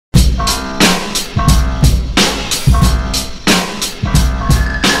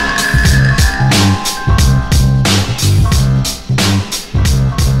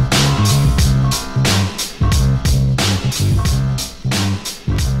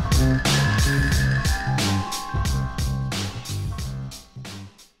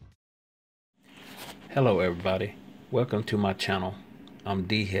Hello everybody, welcome to my channel. I'm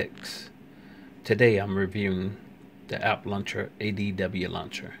D Hicks. Today I'm reviewing the app launcher ADW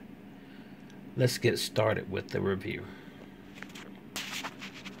Launcher. Let's get started with the review.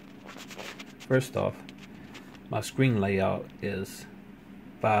 First off, my screen layout is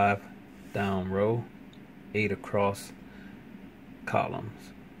 5 down row, 8 across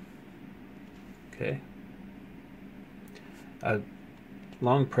columns. Okay. I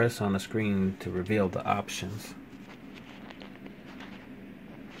long press on the screen to reveal the options.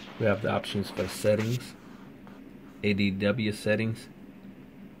 We have the options for settings, ADW settings,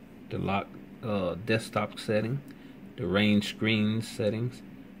 the lock desktop setting, the range screen settings,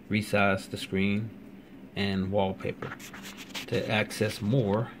 resize the screen, and wallpaper. To access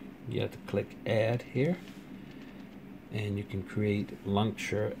more, you have to click add here, and you can create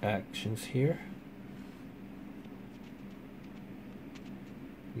launcher actions here.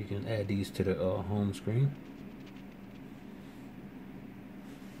 You can add these to the home screen.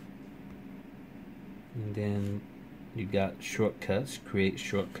 And then you got shortcuts, create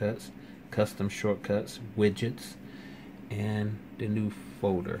shortcuts, custom shortcuts, widgets, and the new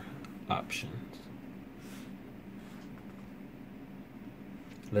folder options.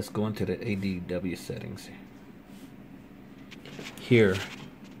 Let's go into the ADW settings. Here's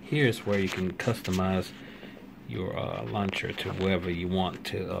where you can customize your launcher to wherever you want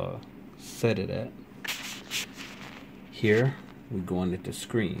to set it at. Here we go into the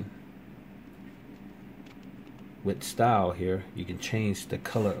screen. With style here, you can change the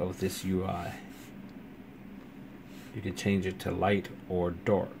color of this UI. You can change it to light or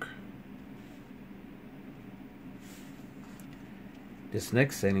dark. This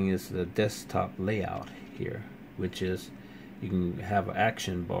next setting is the desktop layout here, which is you can have an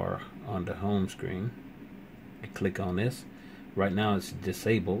action bar on the home screen. You click on this. Right now it's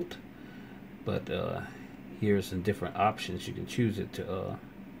disabled, but here's some different options. You can choose it to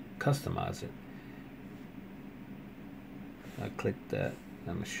customize it. I click that.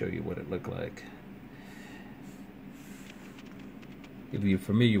 I'm going to show you what it looked like. If you're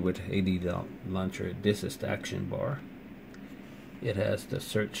familiar with ADW Launcher, this is the action bar. It has the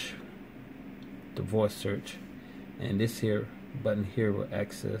search, the voice search, and this here button here will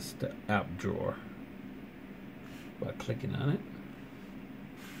access the app drawer by clicking on it.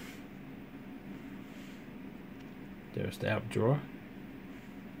 There's the app drawer.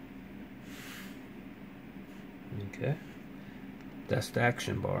 Okay, that's the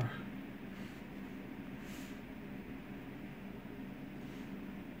action bar.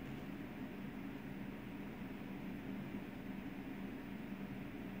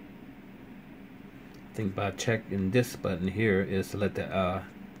 I think by checking this button here is to let the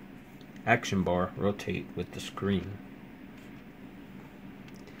action bar rotate with the screen.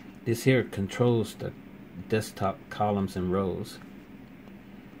 This here controls the desktop columns and rows.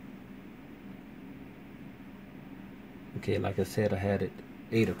 Okay, like I said, I had it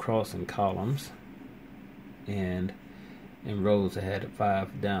 8 across in columns, and in rows I had it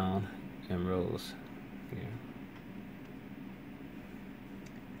 5 down in rows here.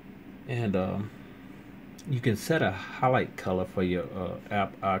 And you can set a highlight color for your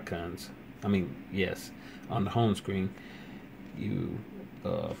app icons. Yes, on the home screen you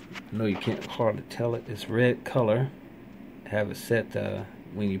know you can't hardly tell it. It's red color. Have it set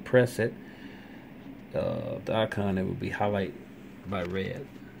when you press it, the icon, it will be highlighted by red.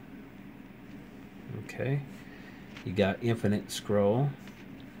 Okay, you got infinite scroll,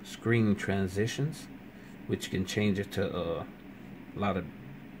 screen transitions, which you can change it to a lot of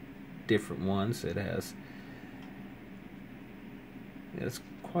different ones. It's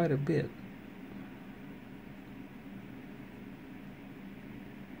quite a bit.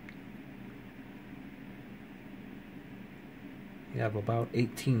 You have about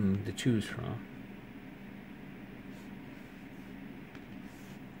 18 to choose from.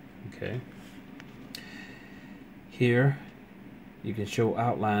 Okay. Here you can show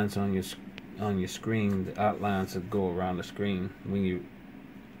outlines on your screen. The outlines that go around the screen. When you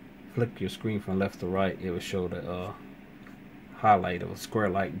flick your screen from left to right, it will show the highlight of a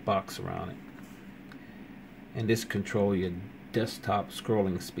square-like box around it. And this control your desktop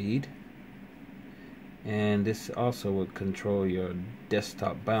scrolling speed. And this also will control your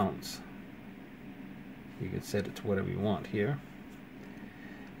desktop bounce. You can set it to whatever you want here.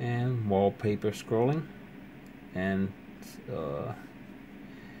 And wallpaper scrolling. And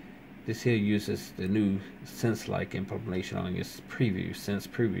this here uses the new sense-like implementation on your preview, sense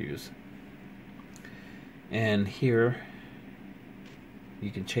previews. And here you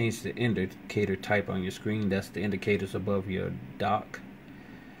can change the indicator type on your screen. That's the indicators above your dock.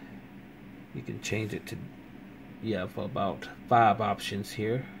 You can change it to, you have about 5 options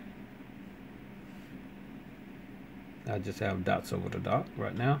here. I just have dots over the dock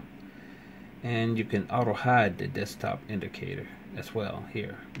right now. And you can auto hide the desktop indicator as well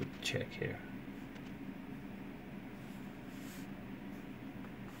here with the check here.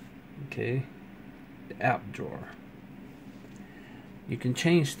 Okay, the app drawer. You can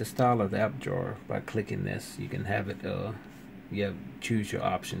change the style of the app drawer by clicking this. You can have it, you have choose your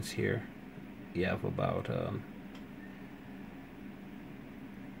options here. You have about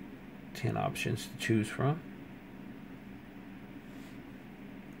 10 options to choose from.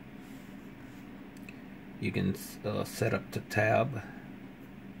 You can set up the tab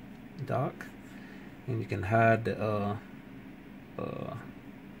dock, and you can hide the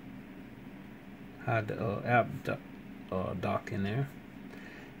app dock in there,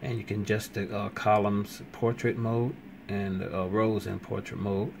 and you can adjust the columns portrait mode and rows in portrait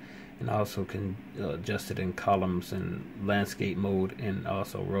mode, and also can adjust it in columns and landscape mode, and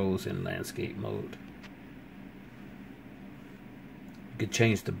also rows in landscape mode. You can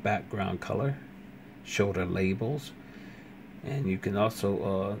change the background color, show the labels, and you can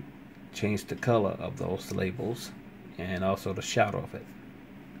also change the color of those labels and also the shadow of it.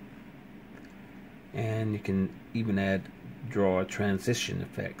 And you can even draw transition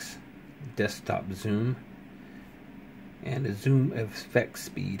effects, desktop zoom, and the zoom effect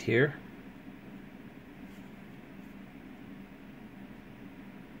speed here.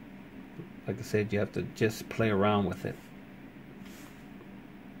 Like I said, you have to just play around with it.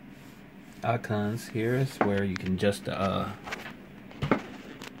 Icons here is where you can adjust the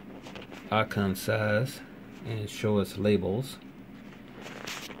icon size and show its labels.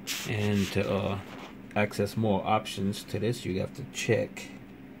 And to access more options to this, you have to check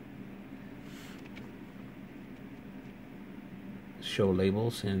show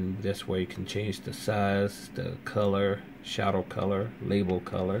labels, and that's where you can change the size, the color, shadow color, label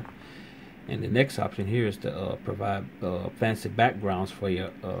color. And the next option here is to provide fancy backgrounds for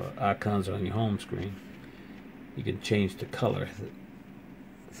your icons on your home screen. You can change the color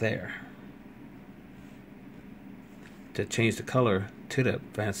there. To change the color to the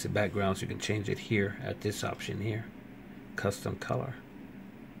fancy backgrounds, you can change it here at this option here, custom color.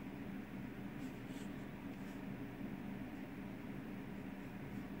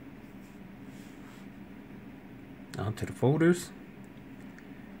 On to the folders.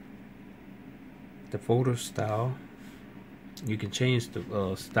 The folder style, you can change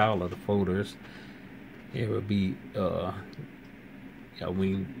the style of the folders. It will be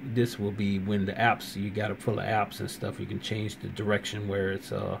this will be when the apps, you got it full of apps and stuff. You can change the direction where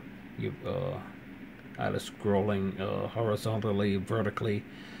it's you either scrolling horizontally, vertically,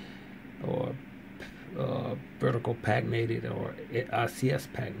 or vertical paginated, or ICS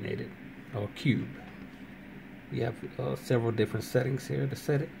paginated, or cube. You have several different settings here to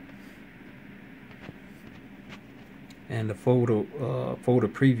set it. And the folder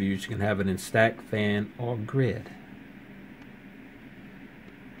previews, you can have it in stack, fan, or grid.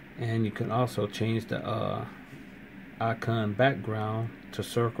 And you can also change the icon background to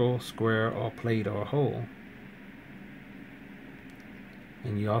circle, square, or plate, or hole.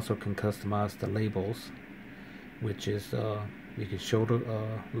 And you also can customize the labels, which is you can show the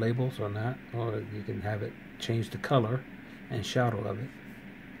labels or not, or you can have it change the color and shadow of it.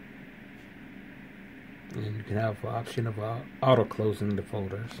 And you can have the option of auto closing the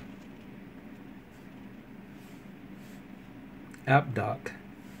folders. App dock.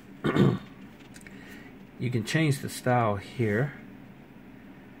 You can change the style here.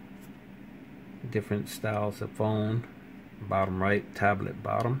 Different styles of phone, bottom right, tablet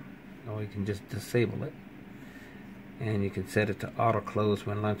bottom, or you can just disable it. And you can set it to auto close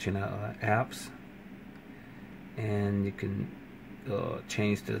when launching apps. And you can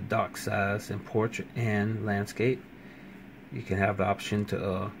change the dock size in portrait and landscape. You can have the option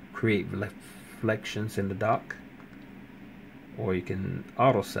to create reflections in the dock, or you can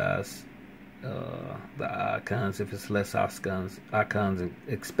auto size the icons if it's less icons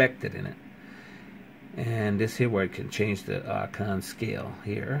expected in it. And this here where you can change the icon scale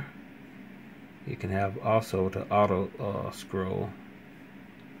here. You can have also the auto scroll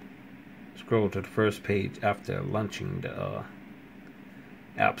to the first page after launching the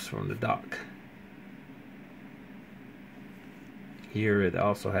apps from the dock. Here it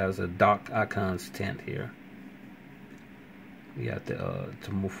also has a dock icons tint here. You have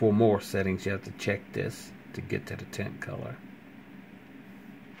to move for more settings, you have to check this to get to the tint color.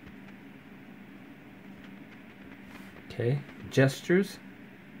 Okay, gestures.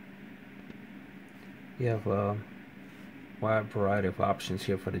 You have wide variety of options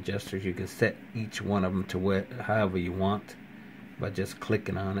here for the gestures. You can set each one of them to however you want by just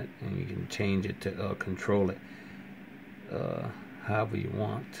clicking on it, and you can change it to control it however you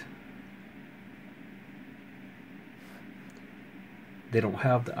want. They don't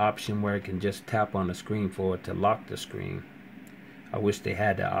have the option where it can just tap on the screen for it to lock the screen. I wish they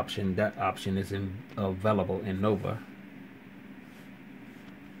had that option. That option is available in Nova.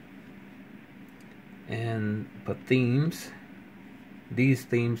 And for themes, these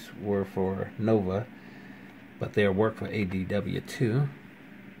themes were for Nova, but they work for ADW too.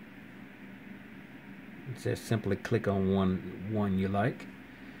 Just simply click on one you like,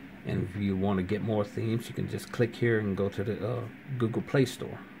 and if you want to get more themes, you can just click here and go to the Google Play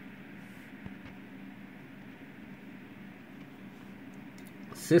Store.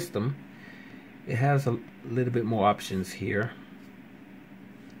 System, it has a little bit more options here.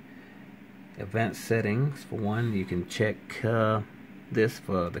 Advanced settings, for one, you can check this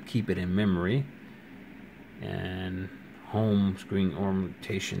to keep it in memory. And home screen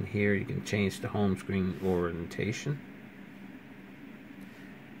orientation, here you can change the home screen orientation.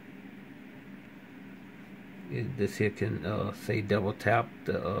 This here can say double tap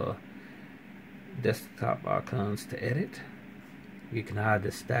the desktop icons to edit. You can hide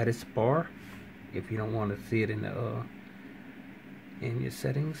the status bar if you don't want to see it in the in your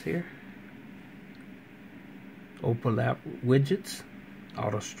settings here. Overlap widgets,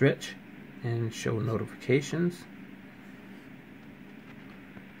 auto stretch, and show notifications.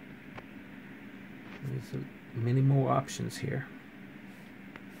 There's many more options here.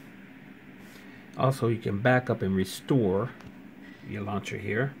 Also, you can back up and restore your launcher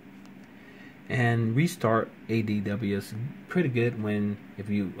here. And restart ADW is pretty good if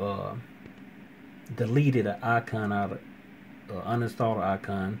you deleted an icon out of uninstalled an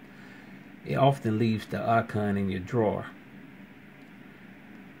icon. It often leaves the icon in your drawer.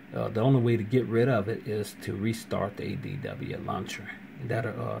 The only way to get rid of it is to restart the ADW Launcher.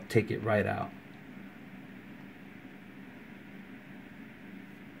 That'll take it right out.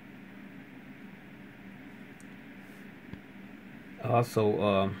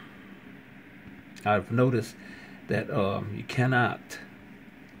 Also, I've noticed that you cannot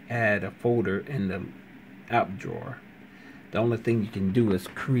add a folder in the app drawer. The only thing you can do is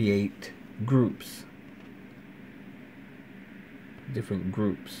create groups, different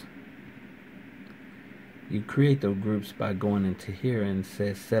groups. You create those groups by going into here and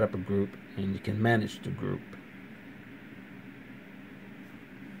says set up a group, and you can manage the group.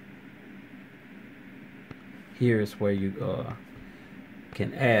 Here is where you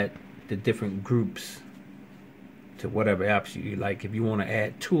can add the different groups to whatever apps you like. If you want to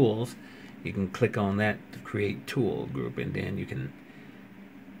add tools, you can click on that to create tool group, and then you can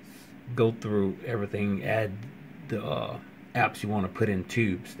go through everything, add the apps you want to put in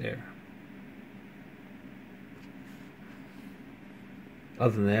tubes there.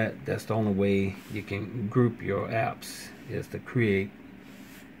 Other than that, that's the only way you can group your apps, is to create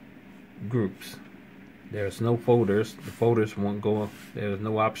groups. There's no folders. The folders won't go. There's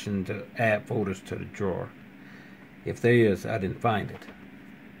no option to add folders to the drawer. If there is, I didn't find it.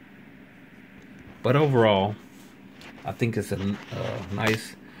 But overall, I think it's a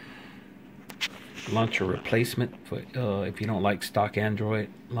nice launcher replacement for if you don't like stock Android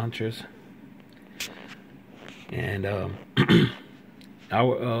launchers. And I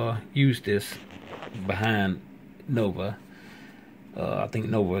will use this behind Nova. I think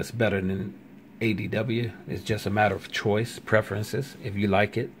Nova is better than ADW. It's just a matter of choice, preferences. If you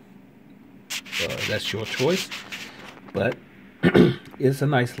like it, that's your choice. But it's a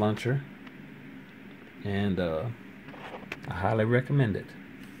nice launcher, and I highly recommend it.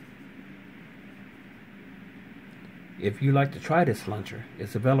 If you like to try this launcher,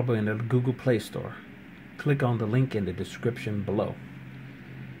 it's available in the Google Play Store. Click on the link in the description below.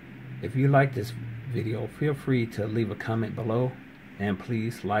 If you like this video, feel free to leave a comment below, and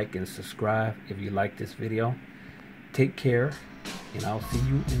please like and subscribe if you like this video. Take care, and I'll see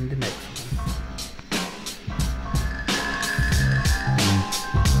you in the next one.